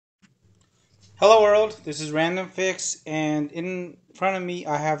Hello world, this is Random Fix, and in front of me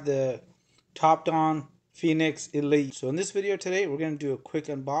I have the Topdon Phoenix Elite. So in this video today we're going to do a quick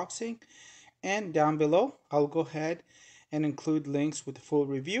unboxing, and down below I'll go ahead and include links with the full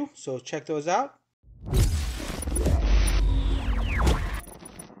review, so check those out.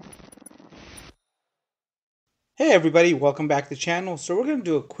 Hey everybody, welcome back to the channel. So we're going to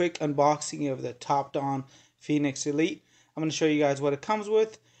do a quick unboxing of the Topdon Phoenix Elite. I'm going to show you guys what it comes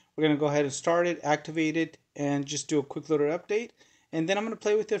with. We're going to go ahead and start it, activate it, and just do a quick little update. And then I'm going to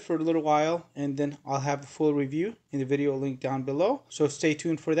play with it for a little while, and then I'll have the full review in the video link down below. So stay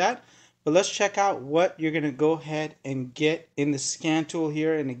tuned for that. But let's check out what you're going to go ahead and get in the scan tool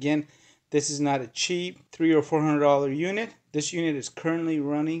here. And again, this is not a cheap $300 or $400 unit. This unit is currently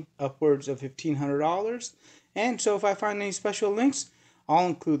running upwards of $1,500. And so if I find any special links, I'll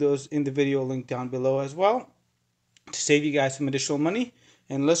include those in the video link down below as well to save you guys some additional money.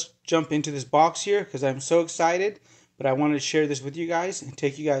 And let's jump into this box here because I'm so excited, but I wanted to share this with you guys and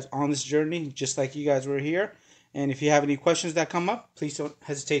take you guys on this journey just like you guys were here. And if you have any questions that come up, please don't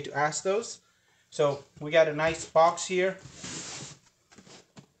hesitate to ask those. So we got a nice box here.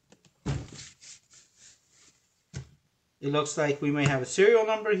 It looks like we may have a serial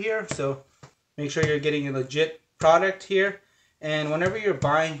number here, so make sure you're getting a legit product here. And whenever you're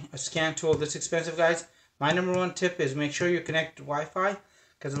buying a scan tool this expensive, guys, my number one tip is make sure you're connected to Wi-Fi,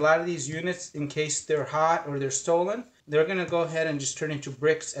 because a lot of these units, in case they're hot or they're stolen, they're going to go ahead and just turn into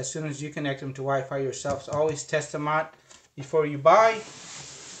bricks as soon as you connect them to Wi-Fi yourself. So always test them out before you buy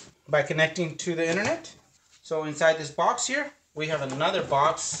by connecting to the internet. So inside this box here, we have another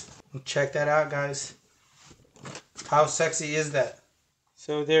box. Check that out, guys. How sexy is that?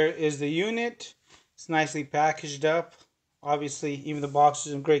 So there is the unit. It's nicely packaged up. Obviously, even the box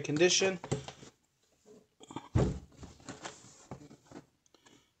is in great condition.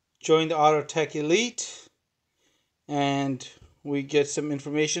 Join the AutoTech Elite, and we get some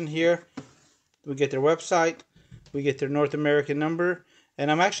information here. We get their website, we get their North American number,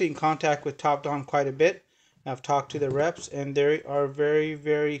 and I'm actually in contact with Topdon quite a bit. I've talked to the reps, and they are very,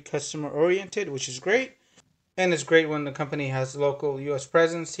 very customer oriented, which is great. And it's great when the company has local US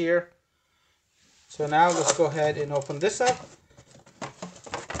presence here. So now let's go ahead and open this up.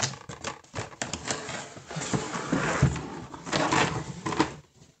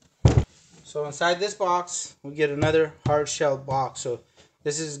 So inside this box, we get another hard shell box. So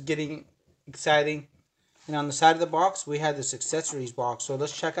this is getting exciting. And on the side of the box, we have this accessories box. So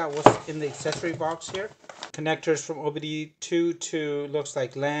let's check out what's in the accessory box here. Connectors from OBD2 to looks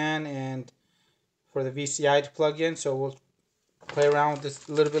like LAN and for the VCI to plug in. So we'll play around with this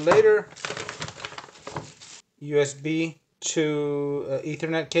a little bit later. USB to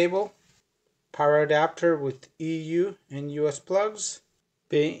Ethernet cable. Power adapter with EU and US plugs.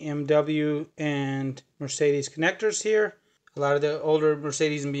 BMW and Mercedes connectors here. A lot of the older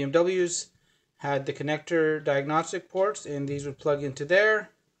Mercedes and BMWs had the connector diagnostic ports, and these would plug into there.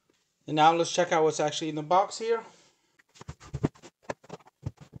 And now let's check out what's actually in the box here.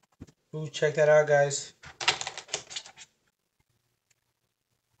 Ooh, check that out, guys.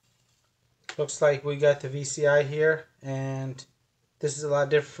 Looks like we got the VCI here, and this is a lot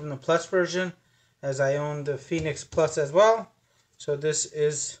different from the Plus version, as I own the Phoenix Plus as well. So this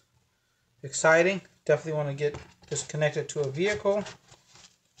is exciting. Definitely want to get this connected to a vehicle.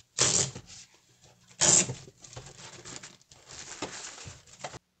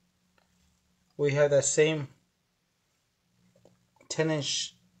 We have that same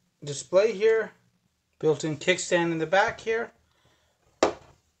 10-inch display here. Built-in kickstand in the back here.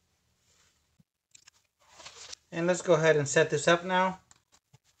 And let's go ahead and set this up now.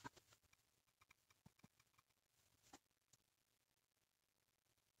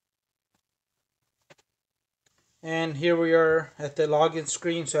 And here we are at the login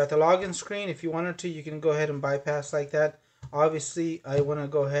screen. So at the login screen, if you wanted to, you can go ahead and bypass like that. Obviously, I want to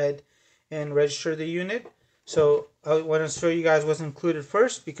go ahead and register the unit. So I want to show you guys what's included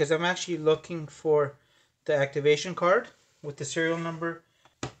first, because I'm actually looking for the activation card with the serial number.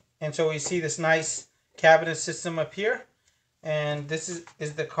 And so we see this nice cabinet system up here. And this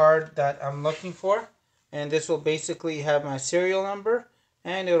is the card that I'm looking for. And this will basically have my serial number,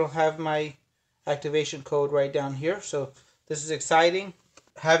 and it'll have my activation code right down here. So this is exciting.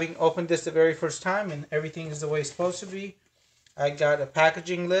 Having opened this the very first time and everything is the way it's supposed to be, I got a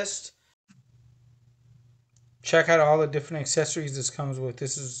packaging list. Check out all the different accessories this comes with.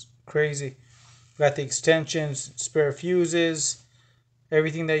 This is crazy. Got the extensions, spare fuses,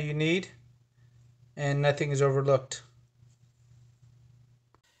 everything that you need, and nothing is overlooked.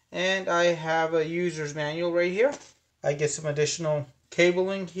 And I have a user's manual right here. I get some additional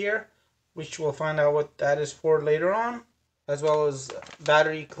cabling here which we'll find out what that is for later on, as well as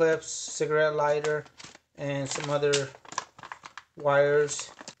battery clips, cigarette lighter, and some other wires,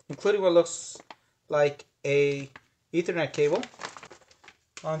 including what looks like a Ethernet cable.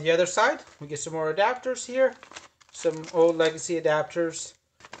 On the other side, we get some more adapters here, some old legacy adapters.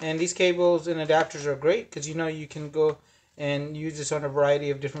 And these cables and adapters are great because you can go and use this on a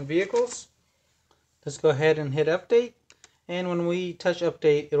variety of different vehicles. Let's go ahead and hit update. And when we touch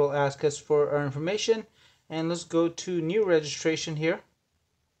update, it'll ask us for our information. And let's go to new registration here.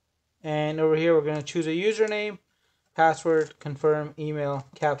 And over here, we're going to choose a username, password, confirm, email,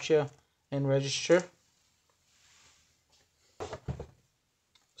 CAPTCHA, and register.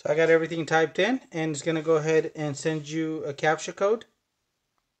 So I got everything typed in, and it's going to go ahead and send you a CAPTCHA code.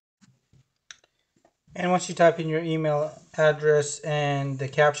 And once you type in your email address and the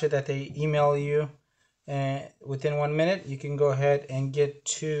CAPTCHA that they email you, and within 1 minute, you can go ahead and get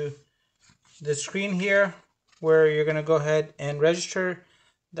to the screen here where you're going to go ahead and register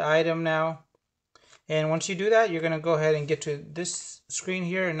the item now. And once you do that, you're going to go ahead and get to this screen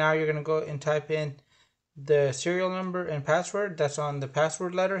here, and now you're going to go and type in the serial number and password that's on the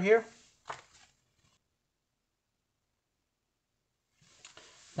password letter here.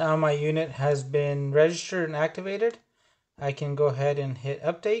 Now my unit has been registered and activated. I can go ahead and hit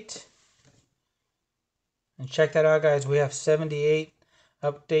update. And check that out, guys. We have 78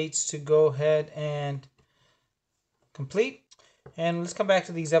 updates to go ahead and complete. And let's come back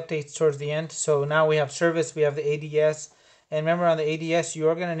to these updates towards the end. So now we have service, we have the ADS. And remember, on the ADS,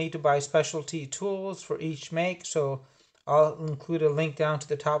 you're going to need to buy specialty tools for each make. So I'll include a link down to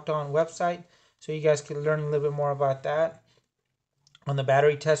the Topdon website so you guys can learn a little bit more about that. On the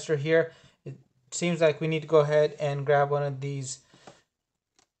battery tester here, it seems like we need to go ahead and grab one of these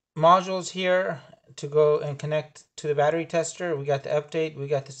modules here to go and connect to the battery tester. We got the update, we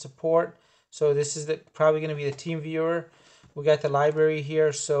got the support. So this is probably going to be the team viewer. We got the library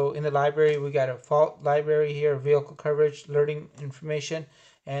here. So in the library, we got a fault library here, vehicle coverage, alerting information,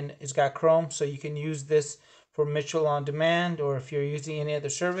 and it's got Chrome. So you can use this for Mitchell on demand, or if you're using any other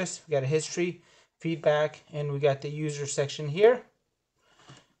service. We got a history, feedback, and we got the user section here.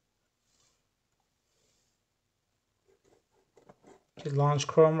 Could launch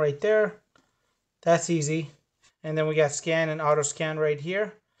Chrome right there. That's easy. And then we got scan and auto scan right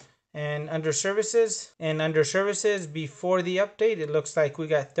here. And under services, before the update, it looks like we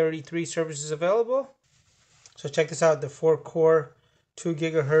got 33 services available. So check this out. The 4-core 2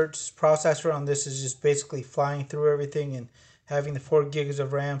 GHz processor on this is just basically flying through everything, and having the 4 gigs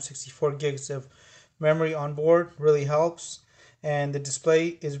of RAM, 64 gigs of memory on board really helps. And the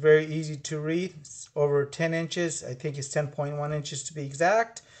display is very easy to read. It's over 10 inches. I think it's 10.1 inches to be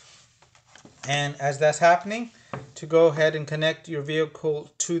exact. And as that's happening, to go ahead and connect your vehicle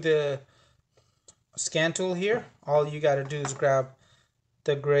to the scan tool here, all you got to do is grab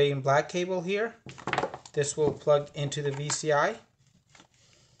the gray and black cable here. This will plug into the VCI.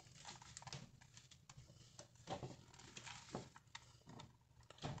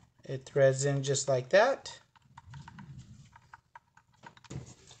 It threads in just like that.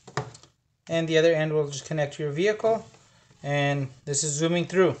 And the other end will just connect to your vehicle. And this is zooming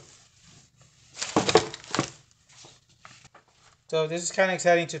through. So this is kind of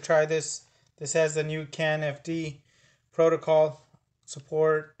exciting to try this. This has the new CAN-FD protocol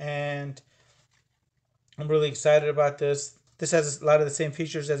support, and I'm really excited about this. This has a lot of the same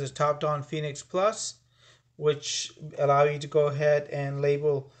features as a Topdon Phoenix Plus, which allow you to go ahead and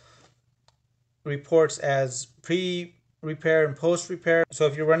label reports as pre-repair and post-repair. So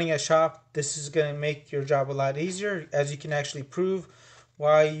if you're running a shop, this is going to make your job a lot easier, as you can actually prove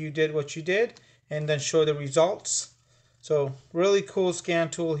why you did what you did and then show the results. So really cool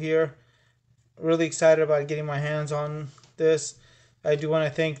scan tool here. Really excited about getting my hands on this. I do want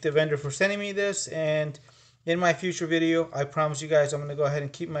to thank the vendor for sending me this, and in my future video, I promise you guys I'm going to go ahead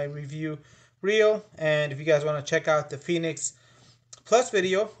and keep my review real. And if you guys want to check out the Phoenix Plus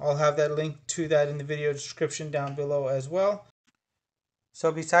video, I'll have that link to that in the video description down below as well.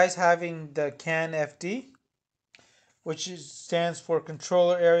 So besides having the CAN-FD, which stands for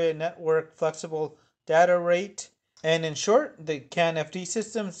Controller Area Network Flexible Data Rate, and in short, the CAN-FD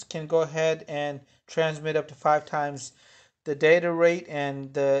systems can go ahead and transmit up to 5 times the data rate,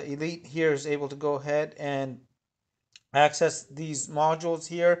 and the Elite here is able to go ahead and access these modules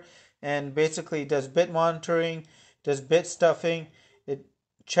here, and basically does bit monitoring, does bit stuffing, it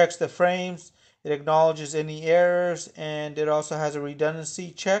checks the frames, it acknowledges any errors, and it also has a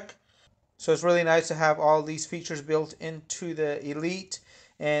redundancy check. So it's really nice to have all these features built into the Elite.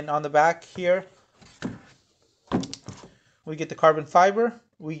 And on the back here, we get the carbon fiber,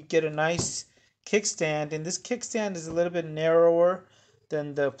 we get a nice kickstand, and this kickstand is a little bit narrower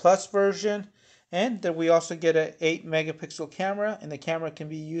than the Plus version. And then we also get an 8 megapixel camera, and the camera can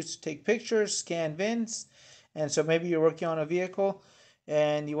be used to take pictures, scan VINs. And so maybe you're working on a vehicle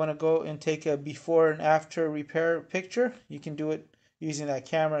and you want to go and take a before and after repair picture. You can do it using that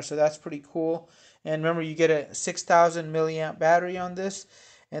camera, so that's pretty cool. And remember, you get a 6,000 milliamp battery on this,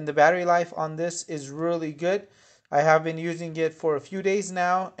 and the battery life on this is really good. I have been using it for a few days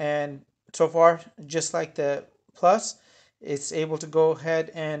now, and so far, just like the Plus, it's able to go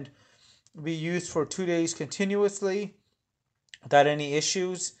ahead and be used for 2 days continuously without any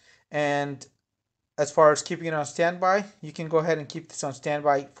issues. And as far as keeping it on standby, you can go ahead and keep this on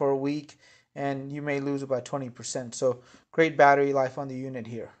standby for a week, and you may lose about 20%. So great battery life on the unit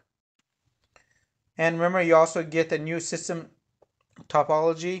here. And remember, you also get the new system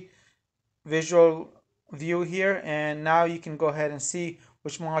topology visual view here, and now you can go ahead and see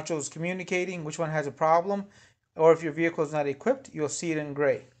which module is communicating, which one has a problem, or if your vehicle is not equipped, you'll see it in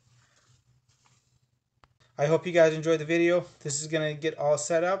gray. I hope you guys enjoyed the video. This is going to get all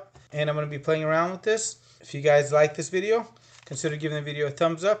set up, and I'm going to be playing around with this. If you guys like this video, consider giving the video a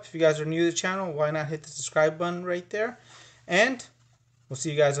thumbs up. If you guys are new to the channel, why not hit the subscribe button right there? And we'll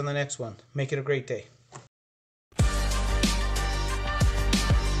see you guys on the next one. Make it a great day.